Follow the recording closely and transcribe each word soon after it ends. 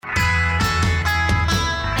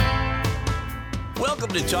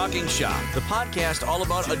Welcome to Talking Shop, the podcast all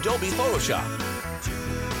about Adobe Photoshop.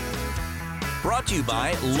 Brought to you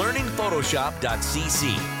by learningphotoshop.cc.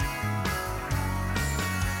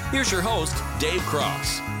 Here's your host, Dave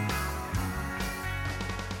Cross.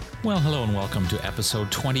 Well, hello and welcome to episode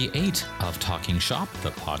 28 of Talking Shop, the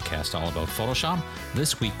podcast all about Photoshop.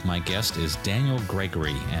 This week, my guest is Daniel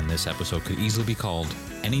Gregory, and this episode could easily be called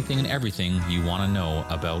Anything and Everything You Want to Know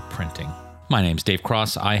About Printing. My name's Dave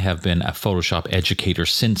Cross. I have been a Photoshop educator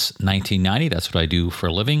since 1990. That's what I do for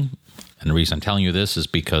a living. And the reason I'm telling you this is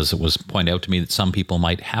because it was pointed out to me that some people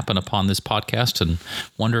might happen upon this podcast and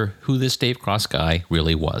wonder who this Dave Cross guy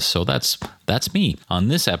really was. So that's me. On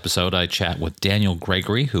this episode, I chat with Daniel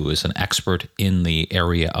Gregory, who is an expert in the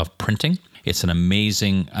area of printing. It's an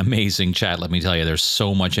amazing, amazing chat. Let me tell you, there's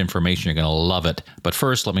so much information. You're going to love it. But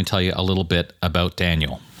first, let me tell you a little bit about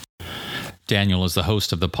Daniel. Daniel is the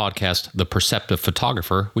host of the podcast, The Perceptive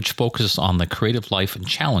Photographer, which focuses on the creative life and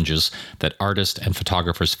challenges that artists and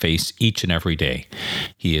photographers face each and every day.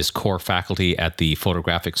 He is core faculty at the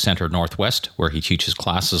Photographic Center Northwest, where he teaches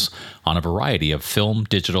classes on a variety of film,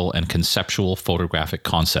 digital, and conceptual photographic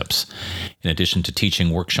concepts. In addition to teaching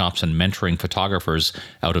workshops and mentoring photographers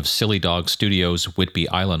out of Silly Dog Studios, Whidbey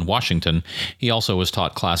Island, Washington, he also has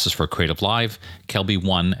taught classes for Creative Live, Kelby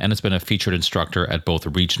One, and has been a featured instructor at both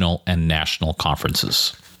regional and national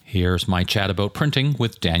conferences. Here's my chat about printing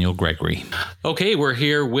with Daniel Gregory. Okay, we're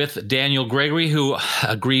here with Daniel Gregory, who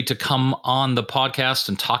agreed to come on the podcast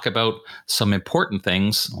and talk about some important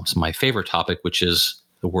things. It's my favorite topic, which is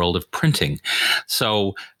the world of printing.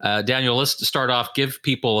 So, Daniel, let's start off. Give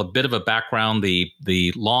people a bit of a background, the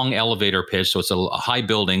long elevator pitch. So it's a high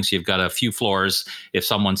building, so you've got a few floors. If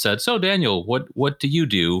someone said, "So, Daniel, what do you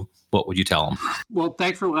do?" What would you tell them? Well,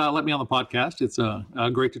 thanks for letting me on the podcast. It's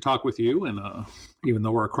great to talk with you, and even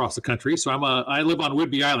though we're across the country. So I live on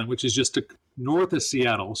Whidbey Island, which is just north of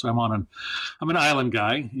Seattle. So I'm an island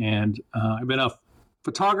guy, and I've been a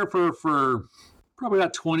photographer for probably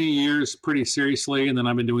about 20 years pretty seriously. And then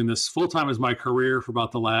I've been doing this full time as my career for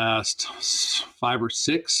about the last 5 or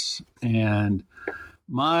 6. And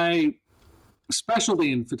my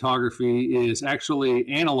specialty in photography is actually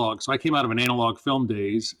analog. So I came out of an analog film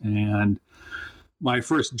days, and my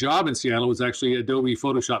first job in Seattle was actually Adobe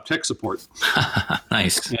Photoshop tech support.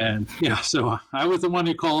 Nice. And yeah, so I was the one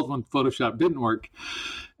who called when Photoshop didn't work.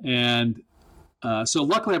 And so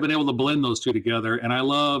luckily I've been able to blend those two together, and I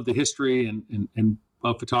love the history and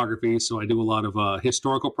of photography. So I do a lot of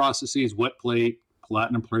historical processes, wet plate,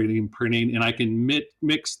 platinum plating, printing, and I can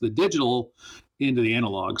mix the digital into the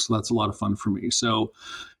analog. So that's a lot of fun for me. So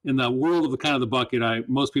in the world of the bucket,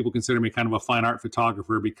 most people consider me kind of a fine art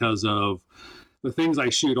photographer because of the things I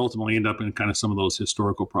shoot ultimately end up in kind of some of those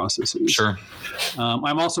historical processes. Sure.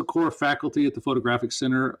 I'm also core faculty at the Photographic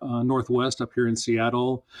Center Northwest up here in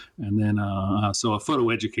Seattle. And then, so a photo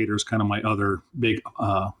educator is kind of my other big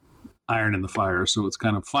iron in the fire. So it's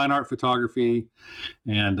kind of fine art photography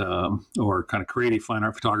and or kind of creative fine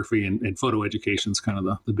art photography, and photo education is kind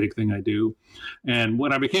of the big thing I do. And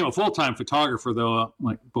when I became a full-time photographer, though,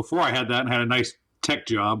 like before I had that and had a nice tech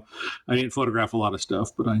job, I didn't photograph a lot of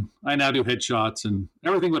stuff, but I now do headshots and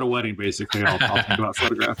everything but a wedding, basically. I'll think about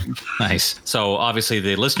photographing. Nice. So obviously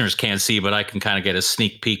the listeners can't see, but I can kind of get a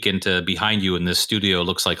sneak peek into behind you in this studio. It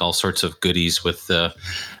looks like all sorts of goodies with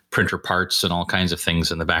printer parts and all kinds of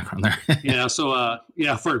things in the background there. Yeah. So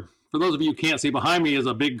for those of you who can't see, behind me is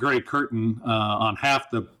a big gray curtain on half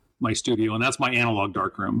my studio, and that's my analog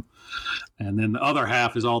darkroom. And then the other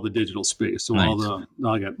half is all the digital space. So nice.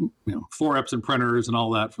 I got 4 Epson printers and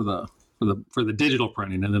all that for the digital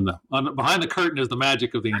printing, and then behind the curtain is the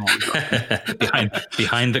magic of the analog.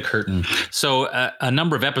 behind the curtain. So a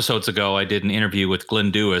number of episodes ago, I did an interview with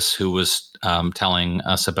Glenn Dewis, who was telling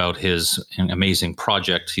us about his amazing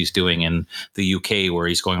project he's doing in the UK, where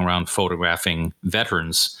he's going around photographing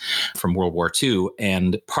veterans from World War II.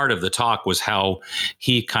 And part of the talk was how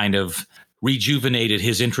he kind of rejuvenated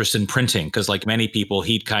his interest in printing, because like many people,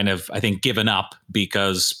 he'd kind of, I think, given up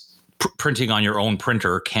because printing on your own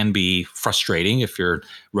printer can be frustrating if you're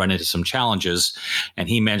running into some challenges. And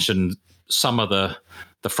he mentioned some of the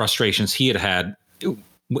frustrations he had.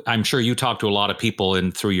 I'm sure you talk to a lot of people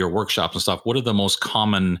through your workshops and stuff. What are the most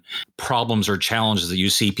common problems or challenges that you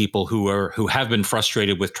see people who have been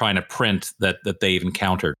frustrated with trying to print that they've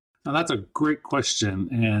encountered? Now, that's a great question.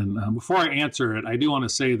 And before I answer it, I do want to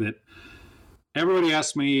say that everybody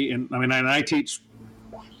asks me, and I teach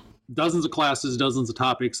dozens of classes, dozens of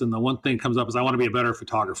topics, and the one thing comes up is I want to be a better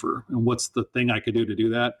photographer. And what's the thing I could do to do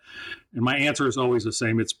that? And my answer is always the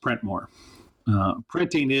same. It's print more.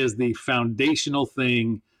 Printing is the foundational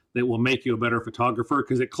thing that will make you a better photographer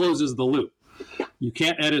because it closes the loop. you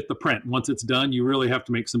can't edit the print. Once it's done, you really have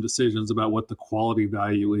to make some decisions about what the quality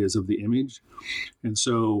value is of the image. And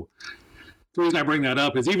so the reason I bring that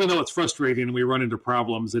up is, even though it's frustrating and we run into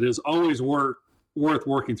problems, it is always worth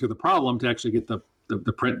working through the problem to actually get the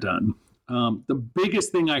print done. The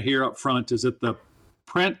biggest thing I hear up front is that the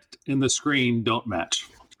print and the screen don't match.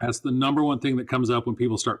 That's the number one thing that comes up when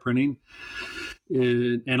people start printing.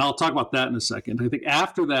 And I'll talk about that in a second. I think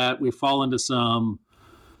after that, we fall into some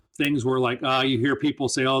things where, like, you hear people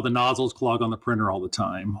say, oh, the nozzles clog on the printer all the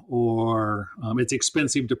time, or it's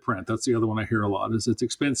expensive to print. That's the other one I hear a lot, is it's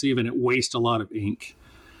expensive and it wastes a lot of ink.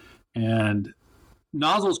 And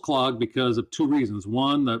nozzles clog because of two reasons.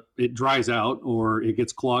 One, that it dries out or it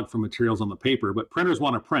gets clogged from materials on the paper, but printers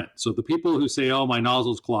want to print. So the people who say, oh, my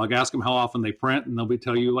nozzles clog, ask them how often they print, and they'll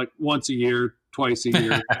tell you like once a year, twice a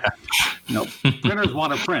year. Printers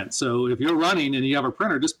want to print. So if you're running and you have a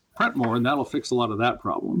printer, just print more, and that'll fix a lot of that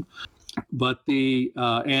problem. But the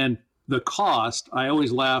cost, I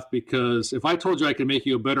always laugh, because if I told you I could make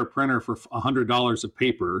you a better printer for $100 of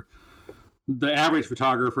paper, the average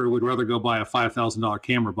photographer would rather go buy a $5,000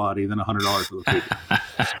 camera body than $100 for the paper.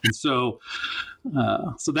 And so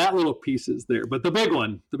that little piece is there. But the big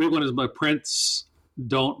one is my prints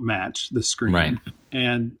don't match the screen. Right.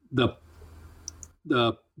 And the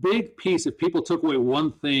big piece, if people took away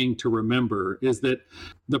one thing to remember, is that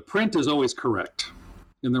the print is always correct.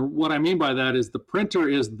 And what I mean by that is the printer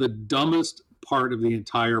is the dumbest part of the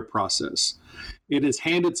entire process. It is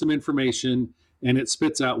handed some information and it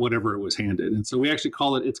spits out whatever it was handed. And so we actually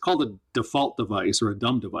it's called a default device or a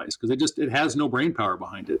dumb device, because it has no brain power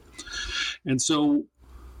behind it. And so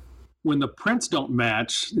when the prints don't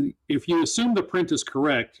match, if you assume the print is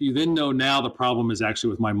correct, you then know now the problem is actually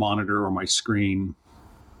with my monitor or my screen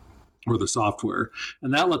or the software.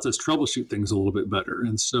 And that lets us troubleshoot things a little bit better.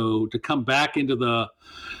 And so to come back into the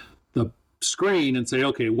screen and say,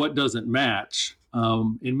 okay, what doesn't match?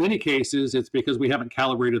 In many cases, it's because we haven't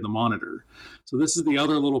calibrated the monitor. So this is the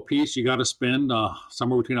other little piece. You got to spend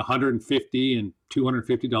somewhere between $150 and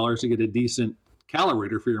 $250 to get a decent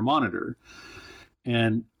calibrator for your monitor.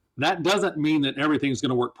 And that doesn't mean that everything's going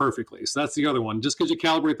to work perfectly. So that's the other one. Just because you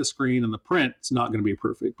calibrate the screen and the print, it's not going to be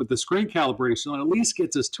perfect. But the screen calibration at least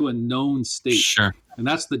gets us to a known state. Sure. And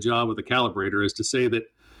that's the job of the calibrator, is to say that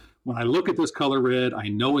when I look at this color red, I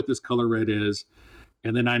know what this color red is.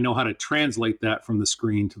 And then I know how to translate that from the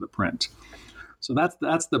screen to the print. So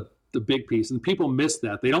that's the big piece. And people miss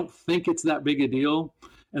that. They don't think it's that big a deal.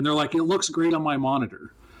 And they're like, it looks great on my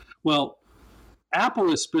monitor. Well, Apple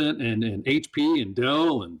has spent, and HP and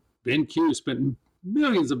Dell and BenQ spent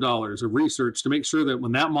millions of dollars of research to make sure that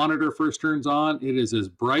when that monitor first turns on, it is as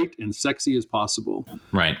bright and sexy as possible.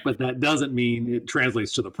 Right. But that doesn't mean it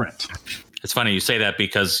translates to the print. It's funny you say that,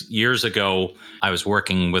 because years ago I was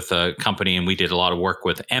working with a company and we did a lot of work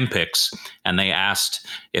with MPix, and they asked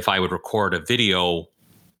if I would record a video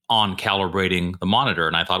on calibrating the monitor.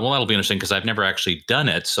 And I thought, well, that'll be interesting because I've never actually done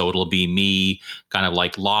it. So it'll be me kind of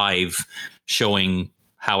like live showing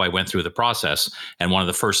how I went through the process. And one of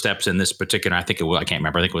the first steps in this particular, I can't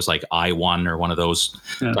remember, I think it was like I1 or one of those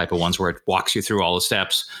type of ones where it walks you through all the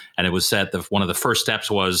steps. And it was said that one of the first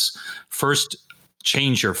steps was first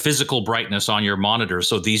change your physical brightness on your monitor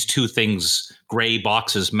so these two things, gray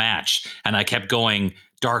boxes, match. And I kept going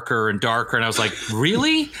darker and darker. And I was like,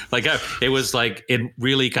 really? It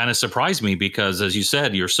really kind of surprised me, because as you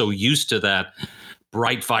said, you're so used to that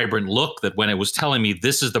bright, vibrant look that when it was telling me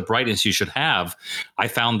this is the brightness you should have, I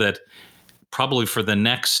found that probably for the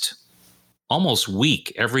next almost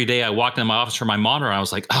week, every day I walked in my office for my monitor, I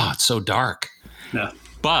was like, oh, it's so dark. Yeah.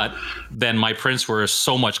 But then my prints were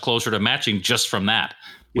so much closer to matching just from that,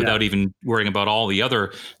 without even worrying about all the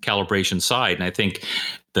other calibration side. And I think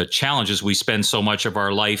the challenge is we spend so much of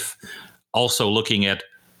our life also looking at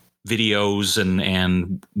videos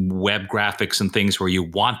and web graphics and things where you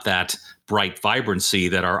want that bright vibrancy,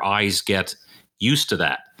 that our eyes get used to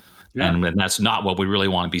that. Yeah. And that's not what we really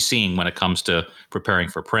want to be seeing when it comes to preparing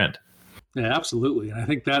for print. Yeah, absolutely. And I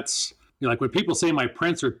think that's, like when people say my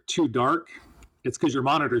prints are too dark, it's because your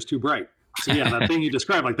monitor is too bright. So yeah, that thing you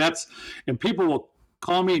described, like that's, and people will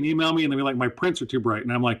call me and email me and they'll be like, my prints are too bright.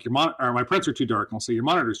 And I'm like, my prints are too dark. And I'll say, your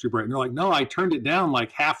monitor's too bright. And they're like, no, I turned it down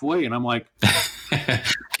like halfway. And I'm like,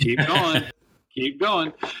 keep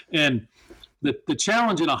going. And the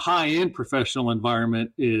challenge in a high-end professional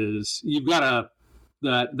environment is you've got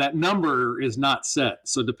that number is not set.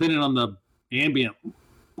 So depending on the ambient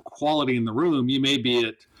quality in the room, you may be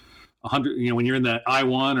at 100, when you're in that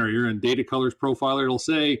I1 or you're in Data Colors Profiler, it'll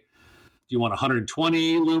say, do you want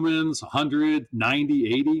 120 lumens, 100,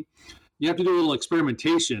 90, 80? You have to do a little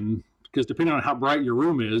experimentation because depending on how bright your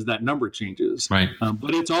room is, that number changes. Right.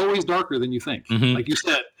 But it's always darker than you think. Mhm. Like you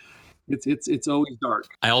said, it's always dark.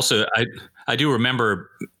 I do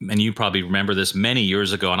remember, and you probably remember this many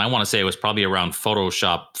years ago, and I want to say it was probably around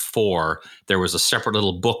Photoshop 4. There was a separate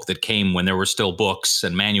little book that came when there were still books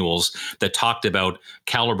and manuals that talked about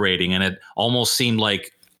calibrating, and it almost seemed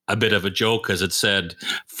like a bit of a joke because it said,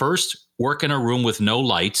 first, work in a room with no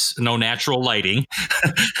lights, no natural lighting.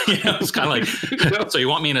 It's kind of like, so you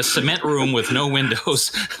want me in a cement room with no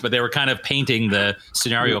windows, but they were kind of painting the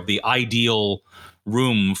scenario of the ideal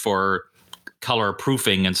room for color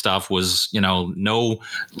proofing and stuff was, no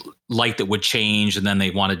light that would change. And then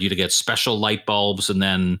they wanted you to get special light bulbs. And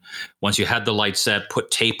then once you had the light set,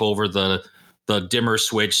 put tape over the dimmer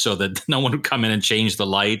switch so that no one would come in and change the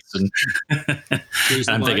lights. And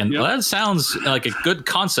I'm thinking, well, that sounds like a good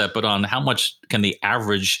concept, but on how much can the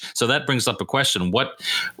average? So that brings up a question. What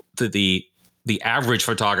the average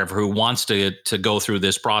photographer who wants to go through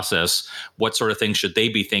this process, what sort of things should they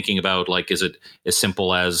be thinking about? Like, is it as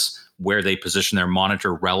simple as where they position their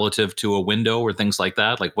monitor relative to a window or things like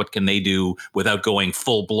that? Like, what can they do without going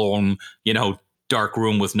full blown, dark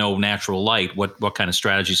room with no natural light? What kind of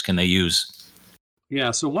strategies can they use?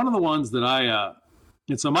 Yeah. So one of the ones that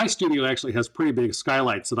and so my studio actually has pretty big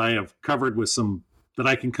skylights that I have covered with some that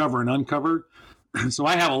I can cover and uncover. So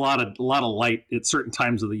I have a lot of light at certain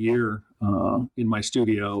times of the year in my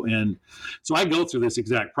studio. And so I go through this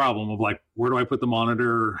exact problem of like, where do I put the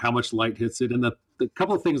monitor? How much light hits it? And the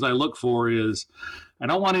couple of things I look for is I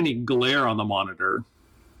don't want any glare on the monitor.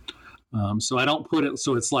 So I don't put it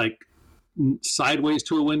so it's like sideways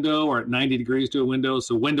to a window or at 90 degrees to a window.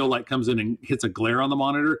 So window light comes in and hits a glare on the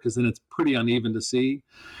monitor because then it's pretty uneven to see.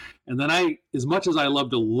 And then as much as I love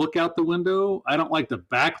to look out the window, I don't like to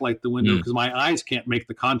backlight the window because my eyes can't make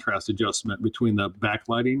the contrast adjustment between the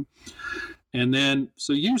backlighting. And then,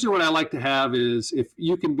 so usually what I like to have is if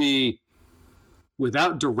you can be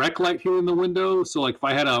without direct light hitting the window. So like if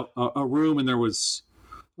I had a room and there was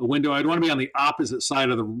a window, I'd want to be on the opposite side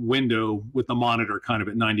of the window with the monitor kind of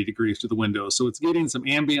at 90 degrees to the window. So it's getting some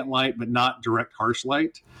ambient light, but not direct harsh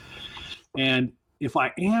light. And if I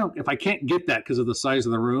can't get that because of the size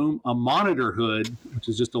of the room, a monitor hood, which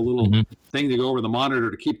is just a little thing to go over the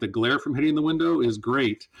monitor to keep the glare from hitting the window, is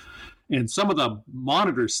great. And some of the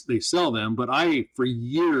monitors, they sell them, but I, for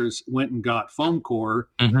years, went and got foam core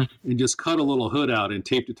and just cut a little hood out and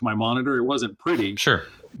taped it to my monitor. It wasn't pretty. Sure.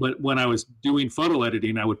 But when I was doing photo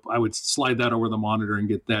editing, I would slide that over the monitor and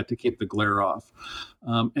get that to keep the glare off.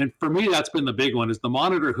 And for me, that's been the big one, is the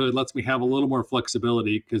monitor hood lets me have a little more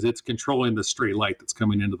flexibility because it's controlling the stray light that's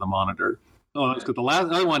coming into the monitor. Oh, that's good. The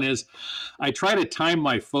other one is I try to time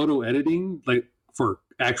my photo editing, like for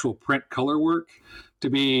actual print color work, to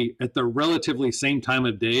be at the relatively same time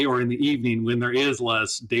of day or in the evening when there is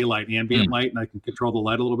less daylight ambient light and I can control the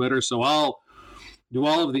light a little better. So I'll do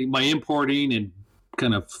all of my importing and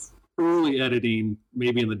kind of early editing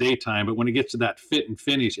maybe in the daytime, but when it gets to that fit and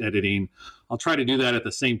finish editing, I'll try to do that at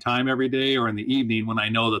the same time every day or in the evening when I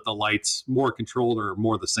know that the light's more controlled or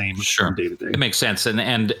more the same from day to day. It makes sense.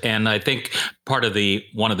 And I think part of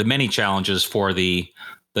one of the many challenges for the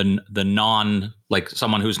non, like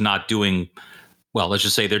someone who's not doing, well, let's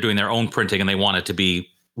just say they're doing their own printing and they want it to be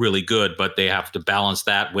really good, but they have to balance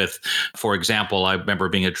that with, for example, I remember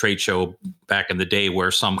being at a trade show back in the day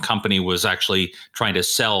where some company was actually trying to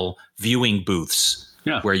sell viewing booths.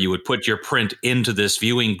 Yeah. Where you would put your print into this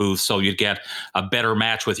viewing booth so you'd get a better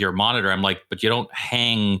match with your monitor. I'm like, but you don't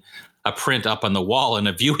hang a print up on the wall in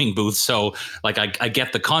a viewing booth. So like, I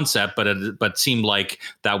get the concept, but it seemed like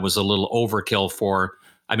that was a little overkill for,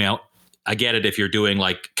 I mean, I get it if you're doing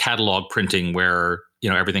like catalog printing where,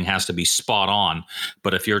 everything has to be spot on.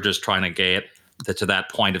 But if you're just trying to get to that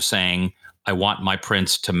point of saying, I want my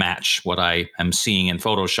prints to match what I am seeing in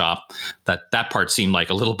Photoshop, that part seemed like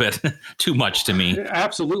a little bit too much to me.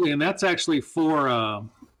 Absolutely. And that's actually for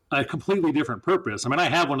a completely different purpose. I mean, I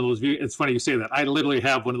have one of those it's funny you say that. I literally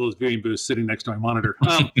have one of those viewing booths sitting next to my monitor.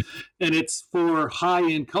 And it's for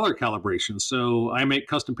high-end color calibration. So I make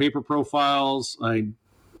custom paper profiles. I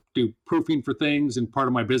do proofing for things, and part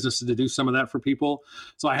of my business is to do some of that for people.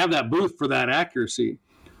 So I have that booth for that accuracy.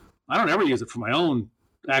 I don't ever use it for my own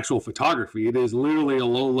actual photography. It is literally a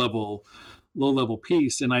low level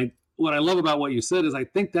piece. And what I love about what you said is I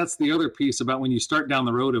think that's the other piece about when you start down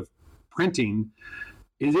the road of printing,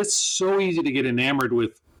 is it's so easy to get enamored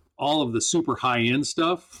with all of the super high end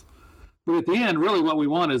stuff. But at the end, really what we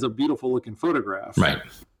want is a beautiful looking photograph. Right.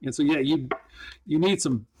 And so, yeah, you need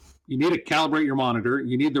to calibrate your monitor.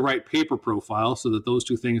 You need the right paper profile so that those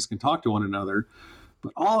two things can talk to one another.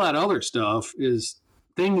 But all that other stuff is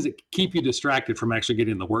things that keep you distracted from actually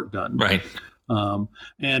getting the work done. Right.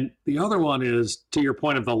 And the other one is, to your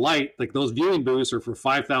point of the light, like those viewing booths are for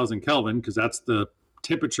 5,000 Kelvin because that's the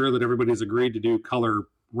temperature that everybody's agreed to do color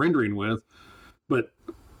rendering with. But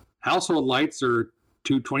household lights are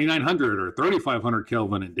 2,900 or 3,500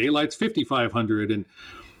 Kelvin, and daylight's 5,500. And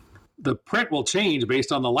the print will change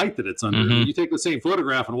based on the light that it's under. Mm-hmm. You take the same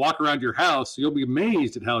photograph and walk around your house, you'll be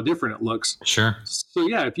amazed at how different it looks. Sure. So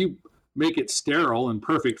yeah, if you make it sterile and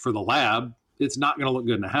perfect for the lab, it's not going to look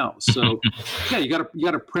good in the house. So yeah, you got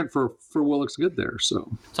to print for what looks good there.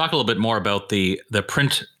 So talk a little bit more about the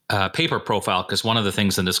print paper profile, because one of the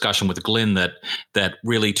things in discussion with Glenn that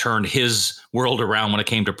really turned his world around when it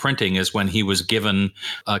came to printing is when he was given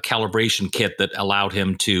a calibration kit that allowed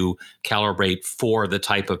him to calibrate for the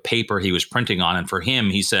type of paper he was printing on. And for him,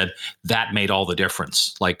 he said that made all the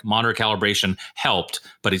difference. Like monitor calibration helped,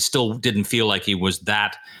 but it still didn't feel like he was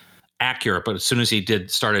that accurate. But as soon as he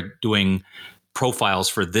started doing profiles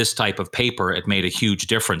for this type of paper, it made a huge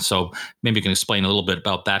difference. So maybe you can explain a little bit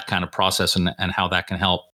about that kind of process and how that can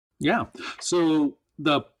help. Yeah. So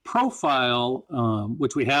the profile,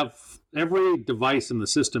 which we have, every device in the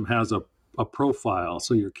system has a profile.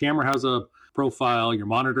 So your camera has a profile, your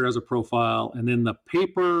monitor has a profile, and then the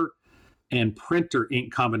paper and printer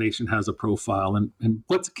ink combination has a profile. And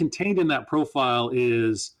what's contained in that profile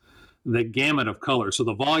is the gamut of color. So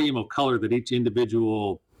the volume of color that each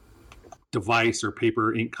individual device or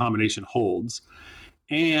paper ink combination holds,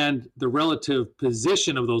 and the relative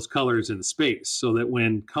position of those colors in space, so that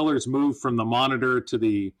when colors move from the monitor to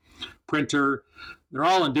the printer, they're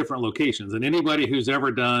all in different locations. And anybody who's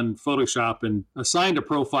ever done Photoshop and assigned a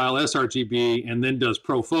profile sRGB and then does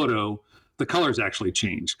ProPhoto, the colors actually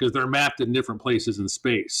change because they're mapped in different places in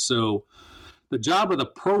space. So the job of the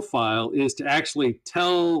profile is to actually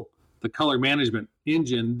tell the color management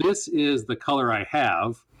engine, this is the color I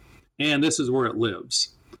have, and this is where it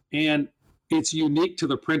lives. And it's unique to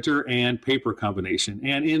the printer and paper combination.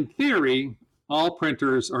 And in theory, all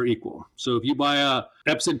printers are equal. So if you buy a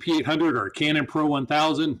Epson P800 or a Canon Pro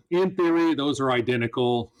 1000, in theory, those are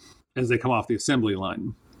identical as they come off the assembly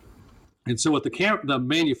line. And so what the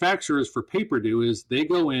manufacturers for paper do is they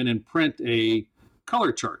go in and print a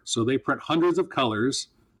color chart. So they print hundreds of colors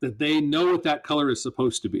that they know what that color is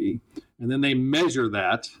supposed to be. And then they measure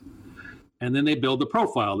that. And then they build the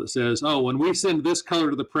profile that says, oh, when we send this color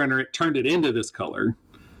to the printer, it turned it into this color.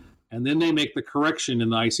 And then they make the correction in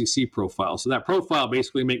the ICC profile. So that profile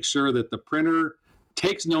basically makes sure that the printer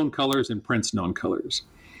takes known colors and prints known colors.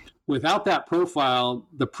 Without that profile,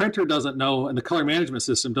 the printer doesn't know, and the color management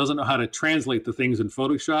system doesn't know how to translate the things in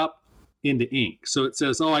Photoshop into ink. So it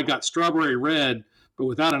says, oh, I got strawberry red, but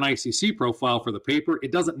without an ICC profile for the paper,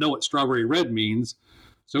 it doesn't know what strawberry red means.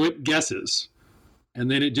 So it guesses. And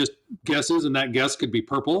then it just guesses, and that guess could be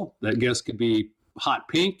purple. That guess could be hot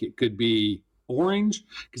pink. It could be orange,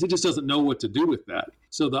 because it just doesn't know what to do with that.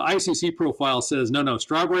 So the ICC profile says, no,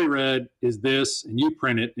 strawberry red is this, and you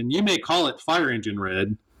print it, and you may call it fire engine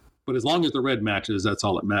red, but as long as the red matches, that's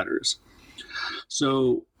all that matters.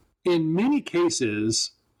 So in many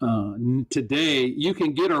cases today, you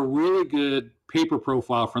can get a really good paper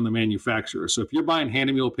profile from the manufacturer. So if you're buying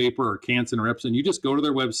Hahnemühle paper or Canson or Epson, you just go to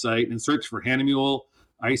their website and search for Hahnemühle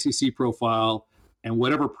ICC profile and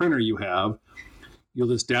whatever printer you have. You'll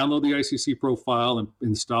just download the ICC profile and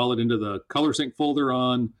install it into the ColorSync folder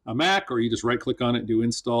on a Mac, or you just right-click on it and do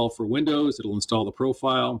install for Windows. It'll install the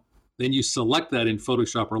profile. Then you select that in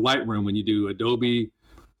Photoshop or Lightroom. When you do Adobe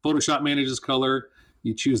Photoshop manages color,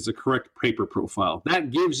 you choose the correct paper profile.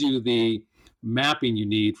 That gives you the mapping you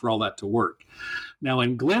need for all that to work. Now,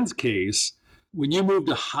 in Glenn's case, when you move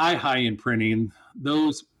to high-end printing,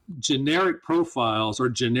 those generic profiles are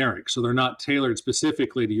generic, so they're not tailored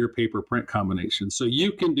specifically to your paper print combination. So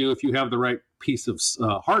you can do, if you have the right piece of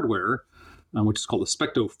hardware, which is called a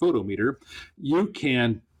spectrophotometer, you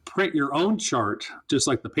can print your own chart just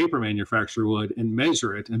like the paper manufacturer would and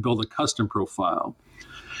measure it and build a custom profile.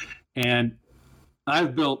 And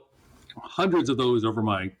I've built hundreds of those over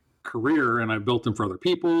my career, and I've built them for other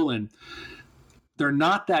people, and they're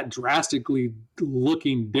not that drastically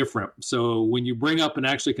looking different. So when you bring up and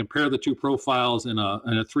actually compare the two profiles in a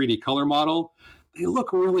 3D color model, they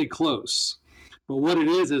look really close. But what it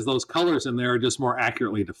is those colors in there are just more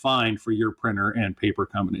accurately defined for your printer and paper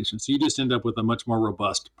combination. So you just end up with a much more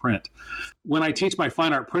robust print. When I teach my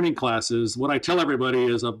fine art printing classes, what I tell everybody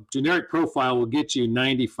is a generic profile will get you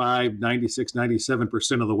 95, 96,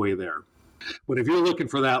 97% of the way there. But if you're looking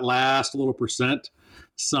for that last little percent,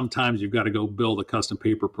 sometimes you've got to go build a custom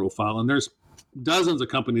paper profile. And there's dozens of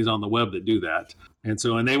companies on the web that do that. And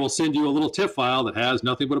they will send you a little TIFF file that has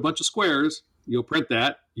nothing but a bunch of squares. you'll print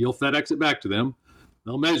that, you'll FedEx it back to them,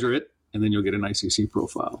 they'll measure it, and then you'll get an ICC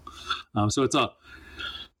profile. So it's a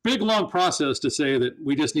big, long process to say that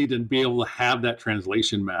we just need to be able to have that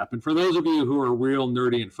translation map. And for those of you who are real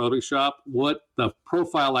nerdy in Photoshop, what the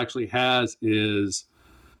profile actually has is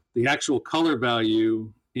the actual color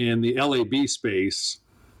value in the LAB space,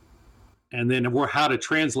 and then how to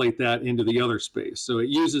translate that into the other space. So it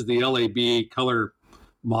uses the LAB color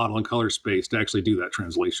model and color space to actually do that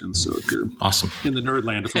translation. So if you're awesome in the nerd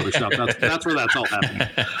land of Photoshop, that's where that's all happening.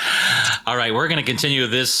 All right, we're going to continue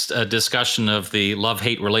this discussion of the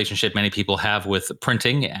love-hate relationship many people have with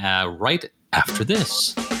printing right after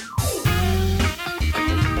this.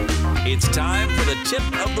 It's time for the tip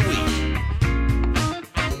of the week.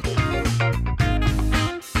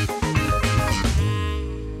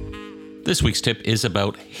 This week's tip is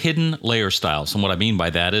about hidden layer styles. And what I mean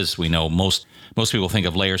by that is we know most people think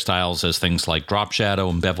of layer styles as things like drop shadow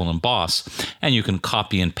and bevel and emboss, and you can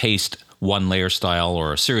copy and paste one layer style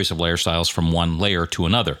or a series of layer styles from one layer to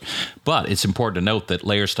another. But it's important to note that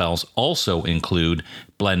layer styles also include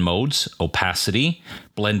blend modes, opacity,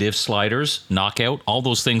 blend if sliders, knockout. All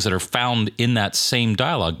those things that are found in that same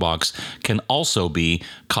dialog box can also be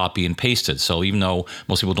copy and pasted. So even though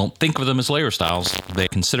most people don't think of them as layer styles, they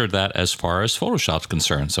consider that as far as Photoshop's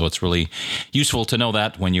concerned. So it's really useful to know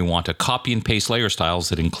that when you want to copy and paste layer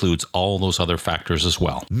styles, it includes all those other factors as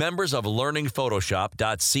well. Members of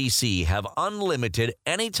learningphotoshop.cc have unlimited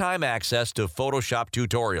anytime access to Photoshop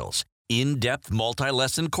tutorials, in-depth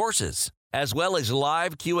multi-lesson courses, as well as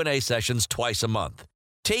live Q&A sessions twice a month.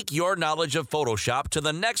 Take your knowledge of Photoshop to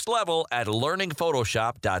the next level at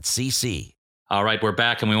learningphotoshop.cc. All right, we're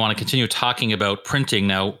back, and we want to continue talking about printing.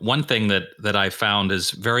 Now, one thing that I found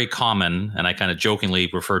is very common, and I kind of jokingly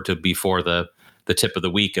referred to before the tip of the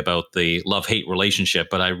week about the love-hate relationship,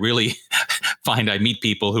 but I really find I meet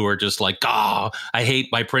people who are just like, I hate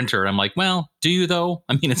my printer. And I'm like, well, do you though?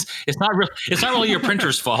 I mean, it's not really your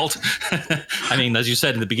printer's fault. I mean, as you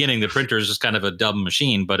said in the beginning, the printer is just kind of a dumb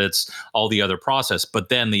machine, but it's all the other process. But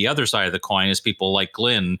then the other side of the coin is people like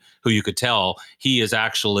Glenn, who you could tell he is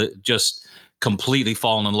actually just completely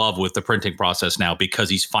fallen in love with the printing process now because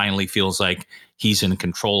he finally feels like he's in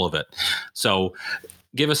control of it. So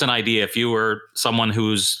give us an idea, if you were someone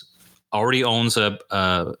who's already owns a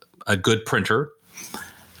good printer,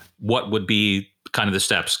 what would be kind of the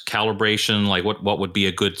steps? Calibration, like what would be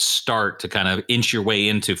a good start to kind of inch your way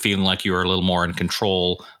into feeling like you're a little more in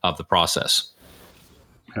control of the process?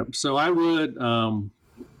 So I would,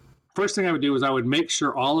 first thing I would do is I would make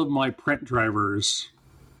sure all of my print drivers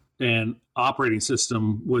and operating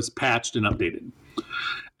system was patched and updated.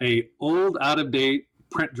 A old, out-of-date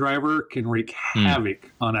print driver can wreak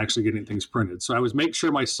havoc on actually getting things printed. So I would make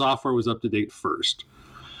sure my software was up to date first.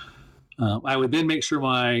 I would then make sure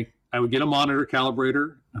I would get a monitor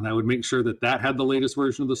calibrator, and I would make sure that had the latest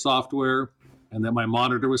version of the software, and that my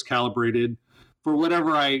monitor was calibrated for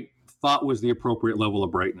whatever I thought was the appropriate level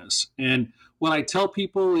of brightness. And what I tell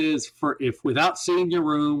people is, if without seeing your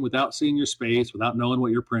room, without seeing your space, without knowing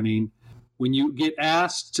what you're printing, when you get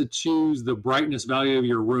asked to choose the brightness value of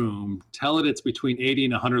your room, tell it it's between 80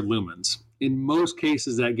 and 100 lumens. In most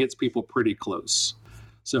cases, that gets people pretty close.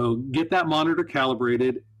 So get that monitor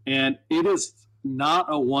calibrated, and it is not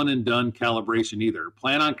a one and done calibration either.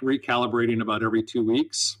 Plan on recalibrating about every 2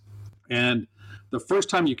 weeks. And the first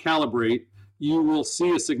time you calibrate, you will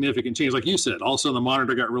see a significant change. Like you said, also the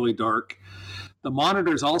monitor got really dark. The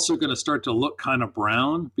monitor is also going to start to look kind of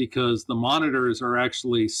brown because the monitors are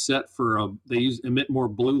actually set for emit more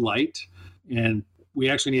blue light, and we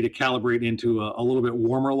actually need to calibrate into a little bit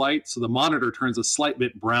warmer light. So the monitor turns a slight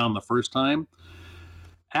bit brown the first time.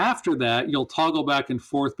 After that, you'll toggle back and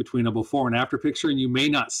forth between a before and after picture, and you may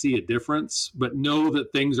not see a difference, but know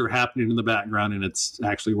that things are happening in the background and it's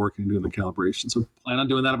actually working and doing the calibration. So plan on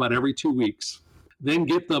doing that about every 2 weeks. Then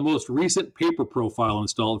get the most recent paper profile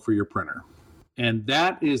installed for your printer. And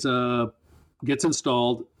that gets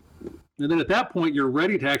installed. And then at that point, you're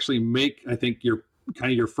ready to actually make, I think,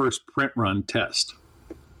 your first print run test.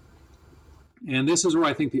 And this is where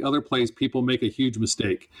I think the other place people make a huge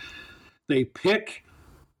mistake. They pick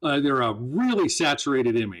they're a really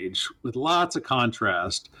saturated image with lots of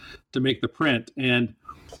contrast to make the print. And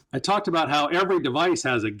I talked about how every device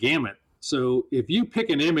has a gamut. So if you pick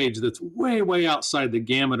an image that's way, way outside the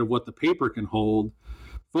gamut of what the paper can hold,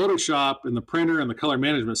 Photoshop and the printer and the color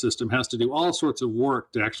management system has to do all sorts of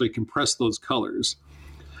work to actually compress those colors.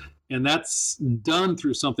 And that's done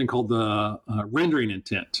through something called the rendering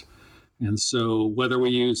intent. And so whether we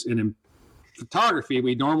use in photography,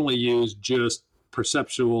 we normally use just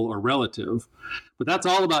perceptual or relative, but that's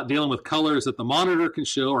all about dealing with colors that the monitor can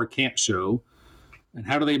show or can't show. and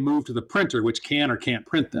how do they move to the printer, which can or can't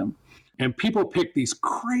print them. And people pick these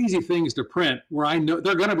crazy things to print where I know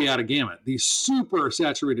they're going to be out of gamut, these super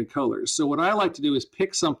saturated colors. So what I like to do is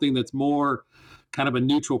pick something that's more kind of a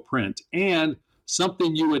neutral print and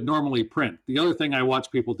something you would normally print. The other thing I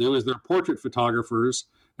watch people do is they're portrait photographers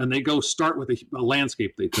and they go start with a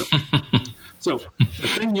landscape they took. So the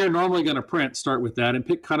thing you're normally going to print, start with that and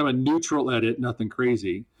pick kind of a neutral edit, nothing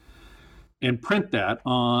crazy, and print that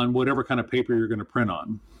on whatever kind of paper you're going to print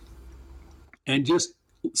on. And just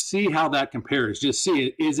see how that compares. Just see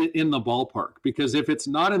it. Is it in the ballpark? Because if it's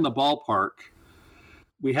not in the ballpark,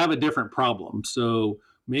 we have a different problem. So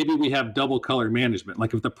maybe we have double color management.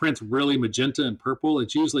 Like if the print's really magenta and purple,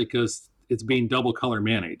 it's usually because it's being double color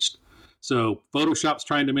managed. So Photoshop's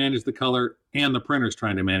trying to manage the color and the printer's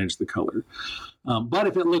trying to manage the color. But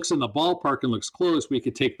if it looks in the ballpark and looks close, we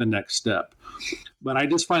could take the next step. But I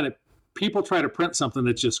just find that people try to print something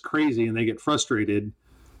that's just crazy and they get frustrated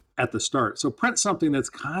at the start. So print something that's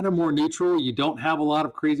kind of more neutral. You don't have a lot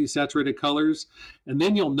of crazy saturated colors, and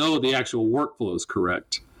then you'll know the actual workflow is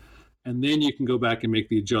correct. And then you can go back and make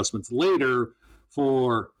the adjustments later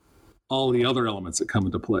for all the other elements that come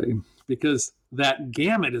into play. Because that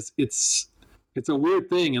gamut it's a weird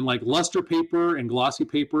thing. And like luster paper and glossy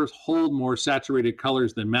papers hold more saturated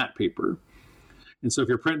colors than matte paper. And so if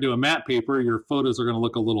you're printing to a matte paper, your photos are going to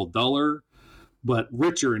look a little duller, but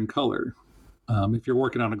richer in color. If you're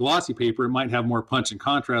working on a glossy paper, it might have more punch and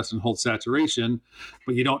contrast and hold saturation,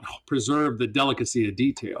 but you don't preserve the delicacy of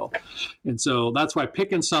detail. And so that's why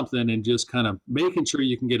picking something and just kind of making sure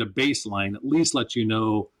you can get a baseline at least lets you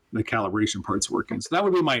know the calibration part's working. So that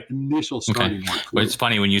would be my initial starting point. But it's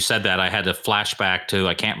funny when you said that, I had a flashback to,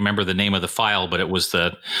 I can't remember the name of the file, but it was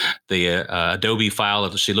the Adobe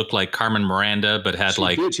file. She looked like Carmen Miranda, but had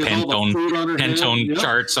like Pantone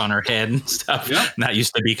charts on her head and stuff. Yep. And that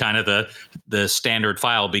used to be kind of the standard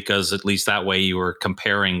file, because at least that way you were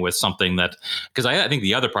comparing with something that, because I think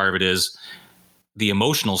the other part of it is the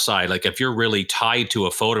emotional side. Like if you're really tied to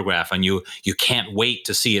a photograph and you can't wait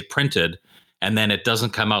to see it printed, and then it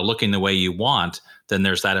doesn't come out looking the way you want, then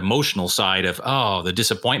there's that emotional side of, the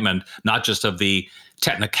disappointment, not just of the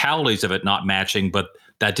technicalities of it not matching, but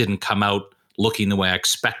that didn't come out looking the way I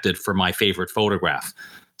expected for my favorite photograph.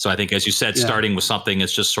 So I think, as you said, starting with something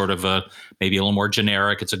is just sort of maybe a little more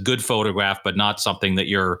generic. It's a good photograph, but not something that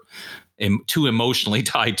you're too emotionally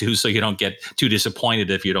tied to, so you don't get too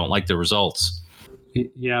disappointed if you don't like the results.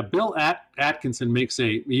 Yeah, Bill Atkinson makes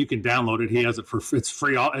you can download it. He has it it's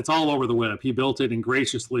free. It's all over the web. He built it and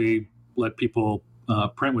graciously let people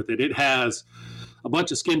print with it. It has a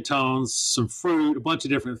bunch of skin tones, some fruit, a bunch of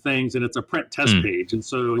different things, and it's a print test page. And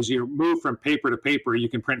so as you move from paper to paper, you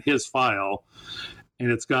can print his file, and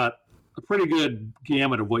it's got a pretty good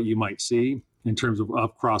gamut of what you might see in terms of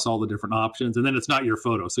across all the different options. And then it's not your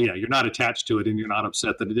photo. So yeah, you're not attached to it and you're not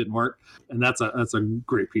upset that it didn't work. And that's a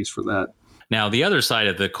great piece for that. Now, the other side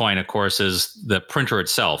of the coin, of course, is the printer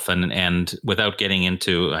itself. And without getting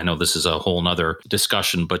into, I know this is a whole nother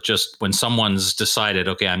discussion, but just when someone's decided,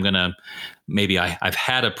 okay, I've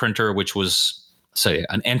had a printer which was, say,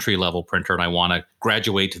 an entry-level printer, and I want to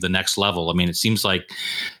graduate to the next level. I mean, it seems like,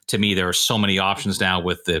 to me, there are so many options now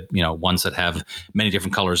with the, ones that have many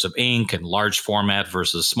different colors of ink and large format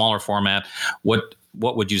versus smaller format. What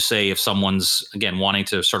would you say if someone's, again, wanting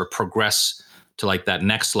to sort of progress to like that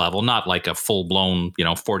next level, not like a full-blown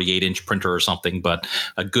 48-inch printer or something, but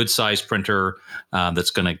a good size printer that's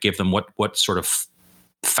going to give them what sort of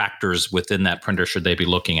factors within that printer should they be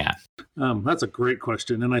looking at? That's a great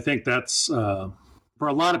question. And I think that's for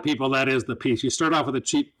a lot of people, that is the piece. You start off with a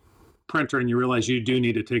cheap printer and you realize you do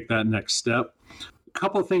need to take that next step. A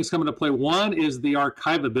couple of things come into play. One is the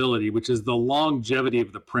archivability, which is the longevity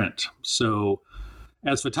of the print. So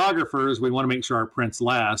as photographers, we want to make sure our prints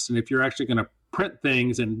last. And if you're actually going to print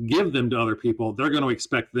things and give them to other people, they're going to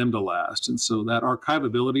expect them to last. And so that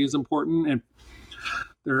archivability is important. And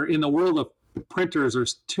there, in the world of printers,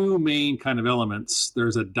 there's two main kind of elements.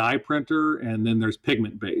 There's a dye printer and then there's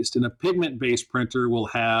pigment-based. And a pigment-based printer will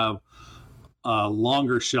have a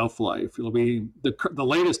longer shelf life. It'll be the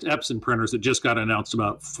latest Epson printers that just got announced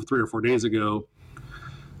about 3 or 4 days ago.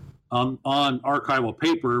 On archival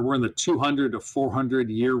paper, we're in the 200 to 400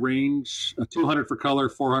 year range, 200 for color,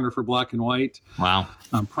 400 for black and white. Wow.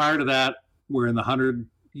 Prior to that, we're in the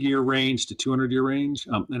 100-year range to 200-year range.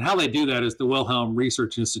 And how they do that is the Wilhelm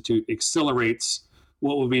Research Institute accelerates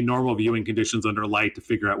what would be normal viewing conditions under light to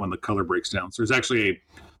figure out when the color breaks down. So there's actually a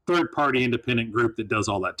third-party independent group that does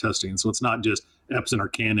all that testing. So it's not just Epson or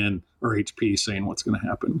Canon or HP saying what's going to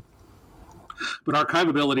happen. But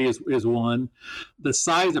archivability is one. The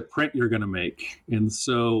size of print you're going to make. And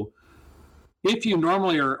so if you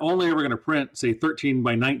normally are only ever going to print, say, 13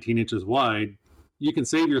 by 19 inches wide, you can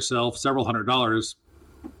save yourself several $100s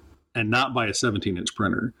and not buy a 17-inch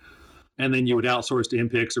printer. And then you would outsource to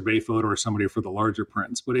Impix or Bayphoto or somebody for the larger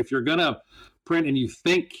prints. But if you're going to print and you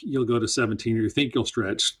think you'll go to 17 or you think you'll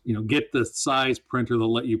stretch, get the size printer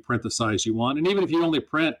that'll let you print the size you want. And even if you only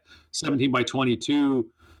print 17 by 22,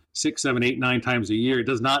 6, 7, 8, 9 times a year, it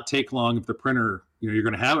does not take long if the printer, you're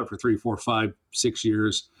going to have it for 3, 4, 5, 6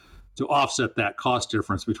 years to offset that cost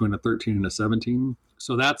difference between a 13 and a 17.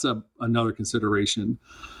 So that's another consideration.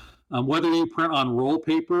 Whether you print on roll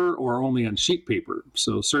paper or only on sheet paper.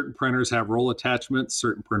 So certain printers have roll attachments,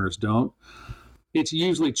 certain printers don't. It's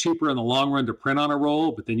usually cheaper in the long run to print on a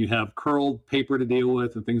roll, but then you have curled paper to deal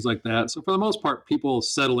with and things like that. So for the most part, people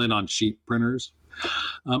settle in on sheet printers.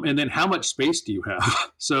 And then how much space do you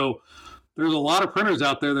have? So there's a lot of printers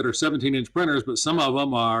out there that are 17-inch printers, but some of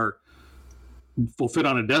them will fit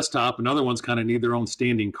on a desktop, and other ones kind of need their own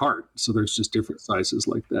standing cart. So there's just different sizes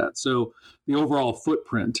like that. So the overall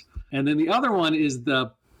footprint. And then the other one is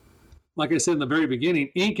like I said in the very beginning,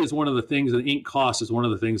 ink is one of the things, the ink cost is one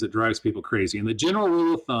of the things that drives people crazy. And the general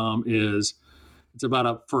rule of thumb is it's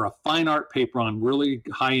about for a fine art paper on really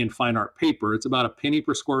high-end fine art paper, it's about a penny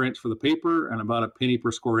per square inch for the paper and about a penny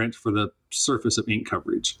per square inch for the surface of ink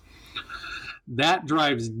coverage. That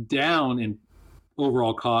drives down in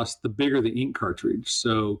overall cost the bigger the ink cartridge.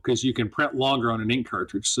 So because you can print longer on an ink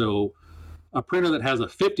cartridge. So a printer that has a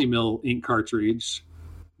 50 mil ink cartridge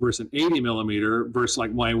versus an 80 millimeter versus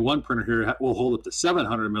like my one printer here will hold up to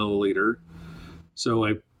 700 milliliter.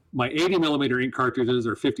 So my 80 millimeter ink cartridges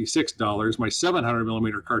are $56. My 700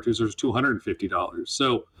 millimeter cartridges are $250.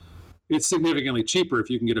 So it's significantly cheaper if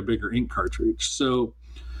you can get a bigger ink cartridge. So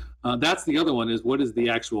that's the other one, is what is the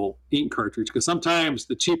actual ink cartridge? Because sometimes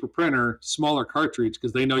the cheaper printer, smaller cartridge,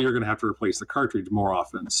 because they know you're going to have to replace the cartridge more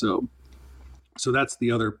often. So that's the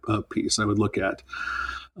other piece I would look at.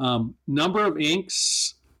 Number of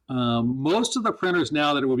inks. Most of the printers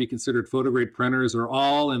now that would be considered photo-grade printers are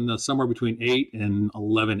all in somewhere between 8 and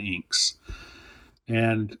 11 inks.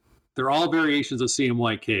 And they're all variations of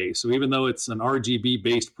CMYK. So even though it's an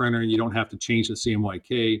RGB-based printer, you don't have to change the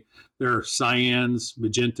CMYK. There are cyans,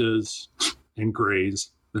 magentas, and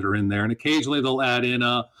grays that are in there. And occasionally they'll add in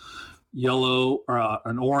a yellow or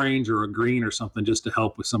an orange or a green or something just to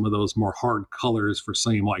help with some of those more hard colors for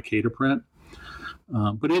CMYK to print.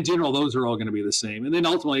 But in general, those are all going to be the same. And then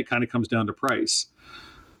ultimately, it kind of comes down to price.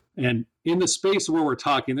 And in the space where we're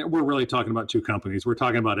really talking about two companies. We're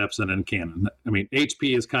talking about Epson and Canon. I mean,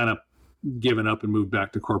 HP has kind of given up and moved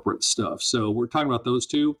back to corporate stuff. So we're talking about those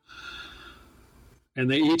two. And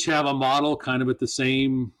they each have a model kind of at the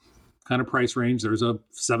same kind of price range. There's a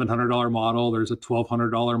 $700 model. There's a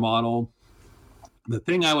 $1,200 model. The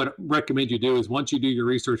thing I would recommend you do is once you do your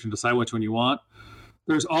research and decide which one you want,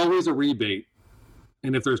 there's always a rebate.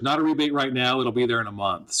 And if there's not a rebate right now, it'll be there in a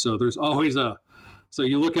month. So there's always so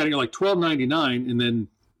you look at it, you're like $12.99, and then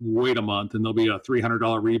wait a month, and there'll be a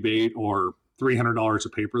 $300 rebate or $300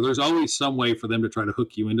 of paper. There's always some way for them to try to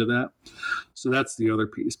hook you into that. So that's the other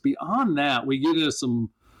piece. Beyond that, we get into some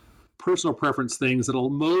personal preference things that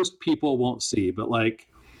most people won't see. But like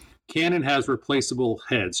Canon has replaceable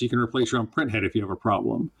heads. So you can replace your own print head if you have a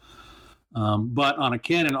problem. But on a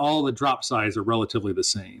Canon, all the drop size are relatively the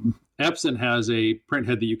same. Epson has a print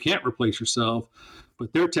head that you can't replace yourself,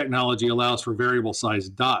 but their technology allows for variable size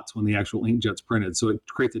dots when the actual inkjet's printed. So it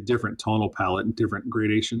creates a different tonal palette and different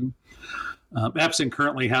gradation. Epson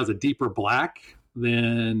currently has a deeper black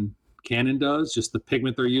than Canon does, just the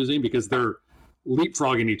pigment they're using, because they're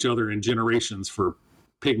leapfrogging each other in generations for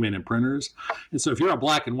pigment and printers. And so if you're a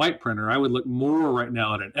black and white printer, I would look more right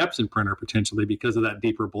now at an Epson printer potentially because of that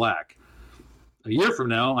deeper black. A year from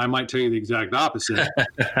now, I might tell you the exact opposite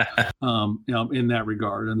in that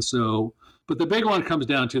regard. And so, but the big one comes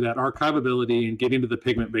down to that archivability and getting to the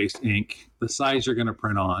pigment-based ink, the size you're going to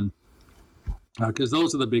print on, because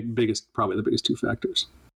those are probably the biggest two factors.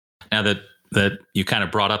 Now that you kind of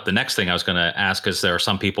brought up the next thing I was going to ask, is there are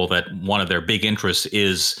some people that one of their big interests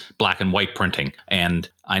is black and white printing. And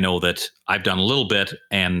I know that I've done a little bit,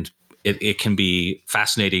 and it can be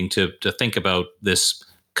fascinating to think about this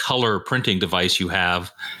color printing device you have,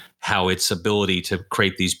 how its ability to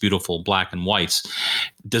create these beautiful black and whites.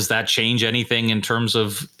 Does that change anything in terms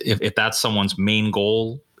of if that's someone's main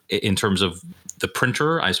goal in terms of the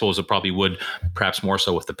printer? I suppose it probably would, perhaps more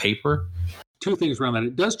so with the paper. Two things around that.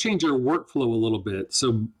 It does change your workflow a little bit.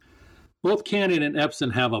 So both Canon and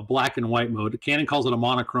Epson have a black and white mode. Canon calls it a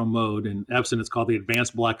monochrome mode, and Epson it's called the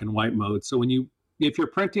advanced black and white mode. So if you're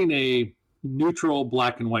printing a neutral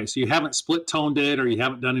black and white, so you haven't split toned it or you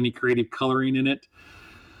haven't done any creative coloring in it,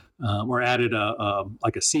 or added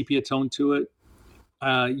like a sepia tone to it,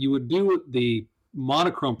 you would do the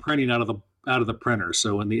monochrome printing out of the printer.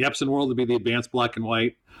 So in the Epson world, it'd be the advanced black and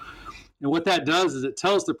white. And what that does is it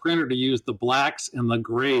tells the printer to use the blacks and the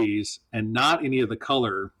grays and not any of the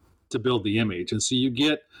color to build the image. And so you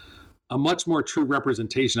get a much more true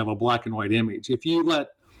representation of a black and white image. If you let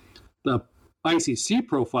the ICC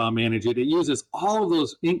profile manage it, it uses all of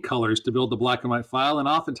those ink colors to build the black and white file. And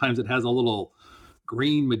oftentimes it has a little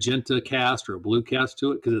green magenta cast or a blue cast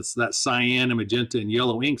to it because it's that cyan and magenta and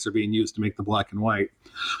yellow inks are being used to make the black and white.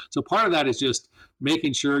 So part of that is just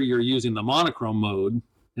making sure you're using the monochrome mode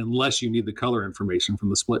unless you need the color information from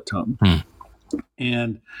the split tone.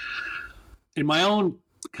 And in my own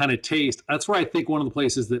kind of taste, that's where I think one of the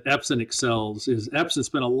places that Epson excels is Epson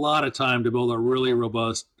spent a lot of time to build a really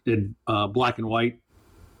robust black and white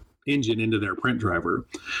engine into their print driver.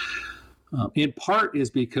 In part is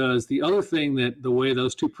because the other thing that the way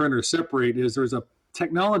those two printers separate is there's a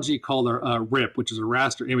technology called a RIP, which is a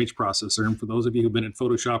raster image processor. And for those of you who've been in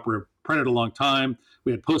Photoshop or have printed a long time,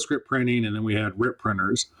 we had PostScript printing and then we had RIP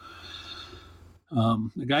printers. A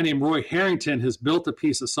guy named Roy Harrington has built a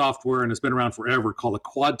piece of software and has been around forever called a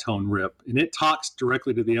Quad-Tone RIP. And it talks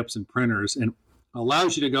directly to the Epson printers and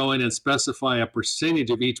allows you to go in and specify a percentage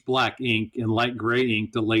of each black ink and light gray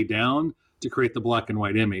ink to lay down to create the black and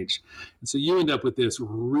white image. And so you end up with this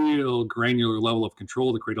real granular level of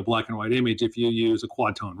control to create a black and white image if you use a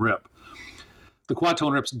quad-tone RIP. The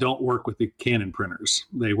quad-tone RIPs don't work with the Canon printers.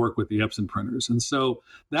 They work with the Epson printers. And so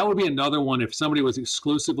that would be another one if somebody was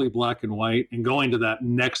exclusively black and white and going to that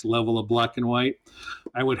next level of black and white,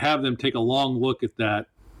 I would have them take a long look at that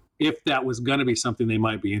if that was going to be something they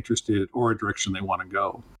might be interested in or a direction they want to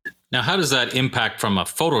go. Now, how does that impact from a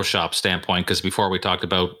Photoshop standpoint? Because before we talked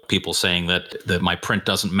about people saying that my print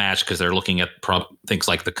doesn't match because they're looking at things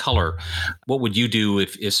like the color. What would you do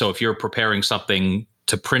if you're preparing something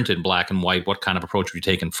to print in black and white? What kind of approach would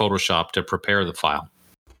you take in Photoshop to prepare the file?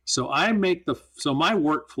 So my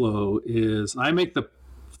workflow is I make the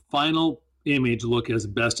final image look as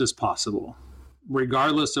best as possible,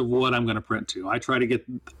 regardless of what I'm going to print to. I try to get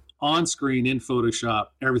on screen in Photoshop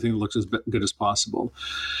everything that looks as good as possible.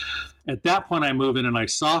 At that point, I move in and I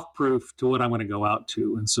soft proof to what I'm going to go out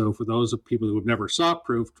to. And so for those of people who have never soft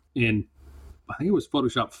proofed, in I think it was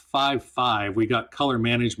Photoshop 5.5, we got color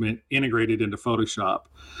management integrated into Photoshop.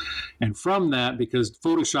 And from that, because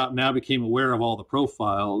Photoshop now became aware of all the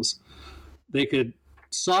profiles, they could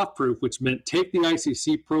soft proof, which meant take the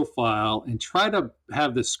ICC profile and try to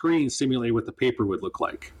have the screen simulate what the paper would look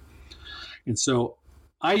like. And so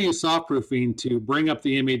I use soft proofing to bring up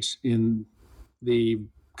the image in the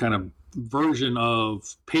kind of version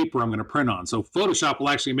of paper I'm going to print on. So Photoshop will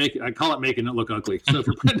actually make it, I call it making it look ugly. So if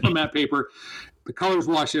you're printing on matte paper, the colors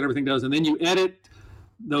wash it, everything does, and then you edit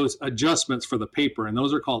those adjustments for the paper, and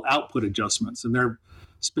those are called output adjustments, and they're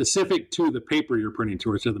specific to the paper you're printing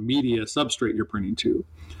to or to the media substrate you're printing to.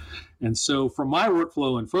 And so for my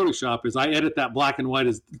workflow in Photoshop is I edit that black and white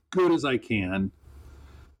as good as I can.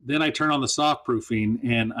 Then I turn on the soft proofing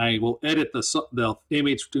and I will edit the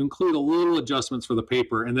image to include a little adjustments for the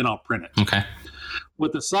paper, and then I'll print it. Okay.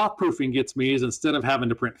 What the soft proofing gets me is instead of having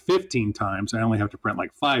to print 15 times, I only have to print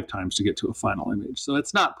like 5 times to get to a final image. So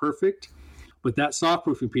it's not perfect, but that soft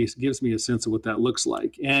proofing piece gives me a sense of what that looks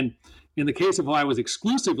like. And in the case of how I was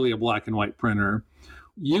exclusively a black and white printer,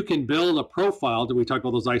 you can build a profile. We talked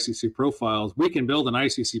about those ICC profiles. We can build an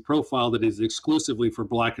ICC profile that is exclusively for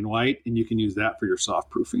black and white, and you can use that for your soft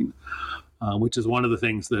proofing, which is one of the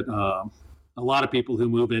things that a lot of people who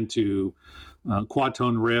move into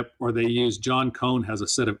quad-tone RIP, or they use John Cone has a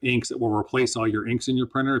set of inks that will replace all your inks in your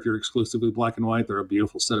printer. If you're exclusively black and white, they're a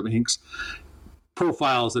beautiful set of inks.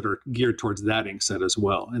 Profiles that are geared towards that ink set as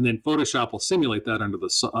well. And then Photoshop will simulate that under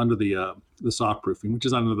the soft proofing, which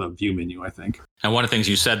is under the view menu, I think. And one of the things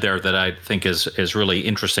you said there that I think is really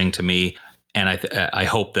interesting to me, and I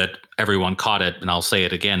hope that everyone caught it, and I'll say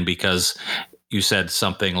it again, because you said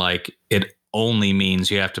something like it only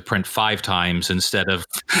means you have to print 5 times instead of,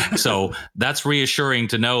 so that's reassuring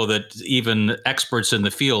to know that even experts in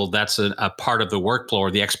the field, that's a part of the workflow,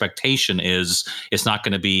 or the expectation is it's not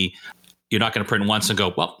going to be, you're not going to print once and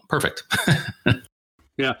go, well, perfect.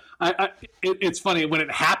 Yeah, it's funny. When it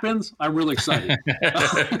happens, I'm really excited.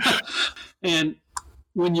 And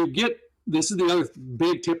when you get, this is the other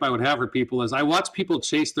big tip I would have for people is I watch people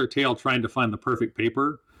chase their tail trying to find the perfect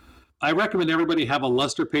paper. I recommend everybody have a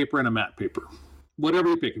luster paper and a matte paper. Whatever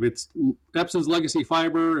you pick. If it's Epson's Legacy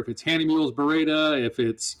Fiber, if it's Hahnemuhl's Beretta, if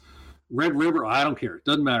it's Red River, I don't care. It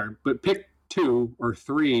doesn't matter. But pick 2 or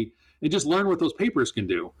 3 and just learn what those papers can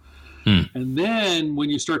do. And then when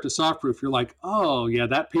you start to soft proof, you're like, oh yeah,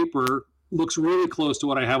 that paper looks really close to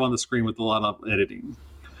what I have on the screen with a lot of editing.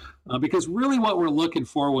 Because really what we're looking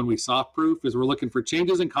for when we soft proof is we're looking for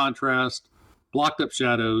changes in contrast, blocked up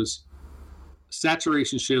shadows,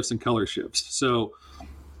 saturation shifts, and color shifts. So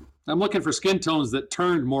I'm looking for skin tones that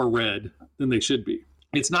turned more red than they should be.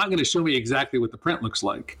 It's not going to show me exactly what the print looks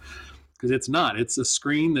like, because it's not. It's a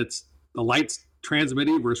screen that's the light's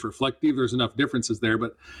transmittive versus reflective. There's enough differences there,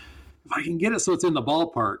 but if I can get it so it's in the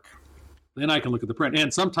ballpark, then I can look at the print.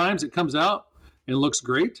 And sometimes it comes out and looks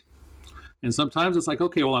great. And sometimes it's like,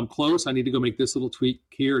 okay, well, I'm close. I need to go make this little tweak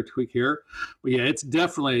here or tweak here. But yeah, it's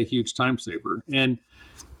definitely a huge time saver. And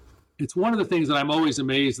it's one of the things that I'm always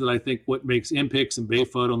amazed that I think what makes MPix and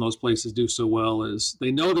Bayphoto and those places do so well is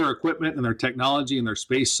they know their equipment and their technology and their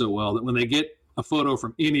space so well that when they get a photo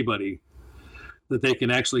from anybody, that they can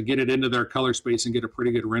actually get it into their color space and get a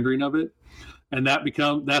pretty good rendering of it. And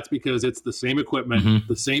that's because it's the same equipment,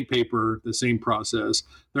 the same paper, the same process.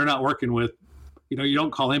 They're not working with, you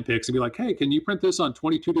don't call MPix and be like, hey, can you print this on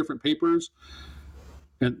 22 different papers?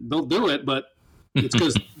 And they'll do it, but it's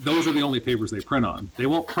because those are the only papers they print on. They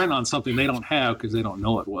won't print on something they don't have because they don't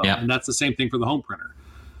know it well. Yeah. And that's the same thing for the home printer.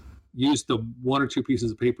 Use the one or two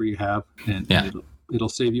pieces of paper you have, and it'll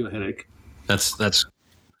save you a headache.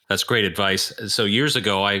 That's great advice. So years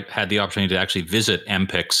ago, I had the opportunity to actually visit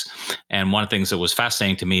MPix. And one of the things that was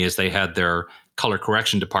fascinating to me is they had their color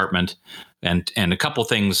correction department. And a couple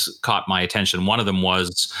things caught my attention. One of them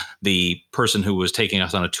was the person who was taking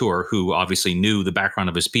us on a tour, who obviously knew the background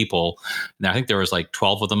of his people. And I think there was like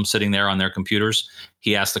 12 of them sitting there on their computers.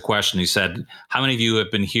 He asked the question, he said, how many of you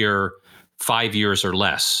have been here 5 years or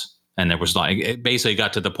less? And there was like, it basically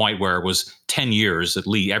got to the point where it was 10 years at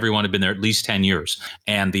least. Everyone had been there at least 10 years.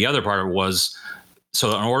 And the other part was,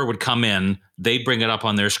 so an order would come in, they'd bring it up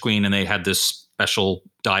on their screen, and they had this special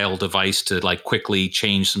dial device to like quickly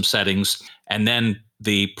change some settings. And then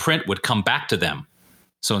the print would come back to them.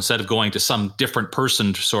 So instead of going to some different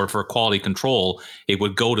person sort of for quality control, it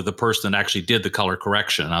would go to the person that actually did the color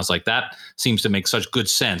correction. And I was like, that seems to make such good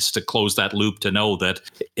sense to close that loop, to know that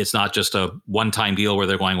it's not just a one-time deal where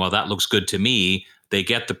they're going, well, that looks good to me. They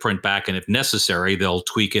get the print back, and if necessary, they'll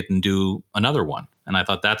tweak it and do another one. And I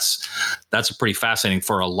thought that's pretty fascinating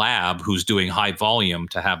for a lab who's doing high volume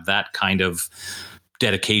to have that kind of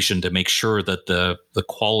dedication to make sure that the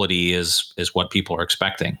quality is what people are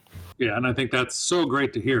expecting. Yeah, and I think that's so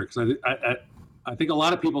great to hear, because I think a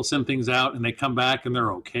lot of people send things out and they come back and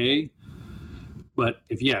they're okay. But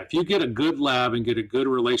if you get a good lab and get a good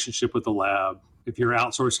relationship with the lab, if you're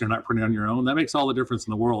outsourcing or not printing on your own, that makes all the difference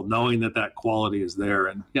in the world, knowing that quality is there.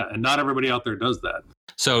 And and not everybody out there does that.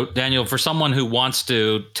 So Daniel, for someone who wants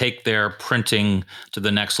to take their printing to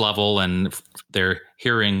the next level and they're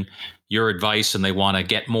hearing your advice and they want to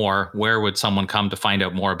get more, where would someone come to find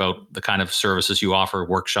out more about the kind of services you offer,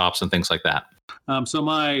 workshops and things like that? So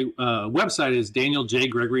my website is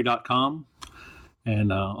danieljgregory.com.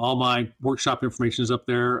 And all my workshop information is up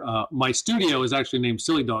there. My studio is actually named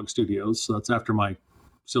Silly Dog Studios, so that's after my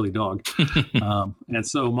silly dog. And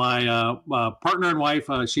so my partner and wife,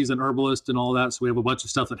 she's an herbalist and all that, so we have a bunch of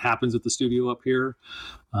stuff that happens at the studio up here.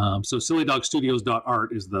 So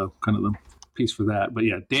sillydogstudios.art is the kind of the piece for that. But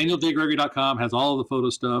danieljgregory.com has all of the photo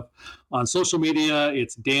stuff. On social media,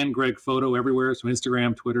 it's Dan Greg Photo everywhere. So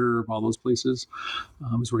Instagram, Twitter, all those places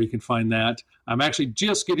is where you can find that. I'm actually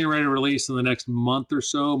just getting ready to release in the next month or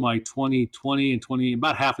so my 2020 and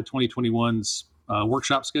about half of 2021's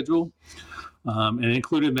workshop schedule. And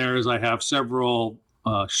included in there is I have several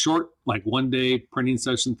short, like 1 day printing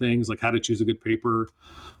session things, like how to choose a good paper.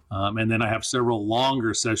 And then I have several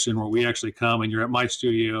longer sessions where we actually come and you're at my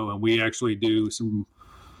studio and we actually do some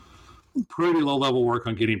pretty low level work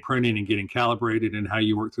on getting printing and getting calibrated and how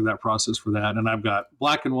you work through that process for that. And I've got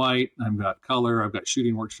black and white, I've got color, I've got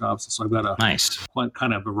shooting workshops. So I've got a nice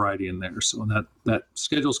kind of variety in there. So that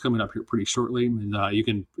schedule's coming up here pretty shortly. And you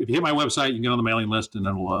can, if you hit my website, you can get on the mailing list and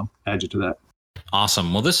then we'll add you to that.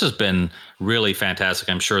 Awesome. Well, this has been really fantastic.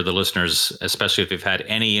 I'm sure the listeners, especially if you've had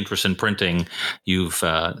any interest in printing, you've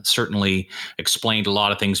certainly explained a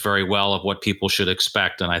lot of things very well of what people should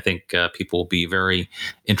expect. And I think people will be very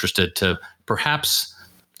interested to perhaps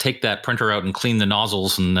take that printer out and clean the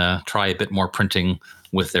nozzles and try a bit more printing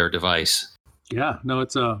with their device. Yeah, no,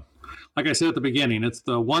 it's like I said at the beginning, it's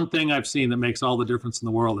the one thing I've seen that makes all the difference in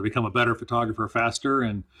the world to become a better photographer faster.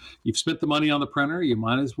 And you've spent the money on the printer, you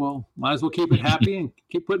might as well keep it happy and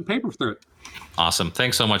keep putting paper through it. Awesome.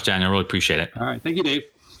 Thanks so much, Daniel. I really appreciate it. All right. Thank you, Dave.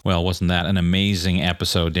 Well, wasn't that an amazing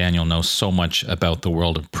episode? Daniel knows so much about the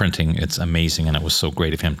world of printing. It's amazing, and it was so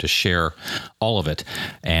great of him to share all of it.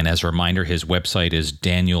 And as a reminder, his website is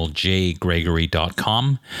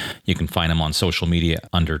danieljgregory.com. You can find him on social media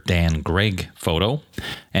under Dan Greg Photo.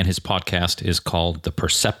 And his podcast is called The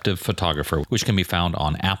Perceptive Photographer, which can be found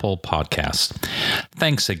on Apple Podcasts.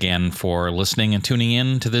 Thanks again for listening and tuning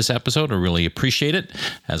in to this episode. I really appreciate it.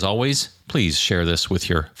 As always, please share this with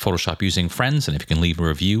your Photoshop using friends, and if you can leave a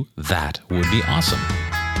review, that would be awesome.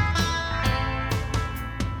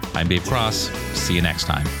 I'm Dave Cross. See you next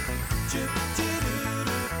time.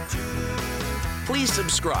 Please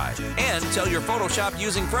subscribe and tell your Photoshop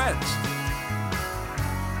using friends.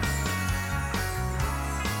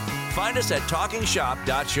 Find us at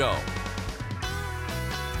talkingshop.show.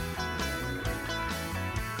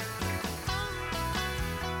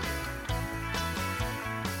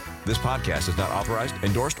 This podcast is not authorized,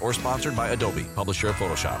 endorsed, or sponsored by Adobe, publisher of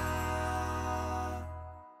Photoshop.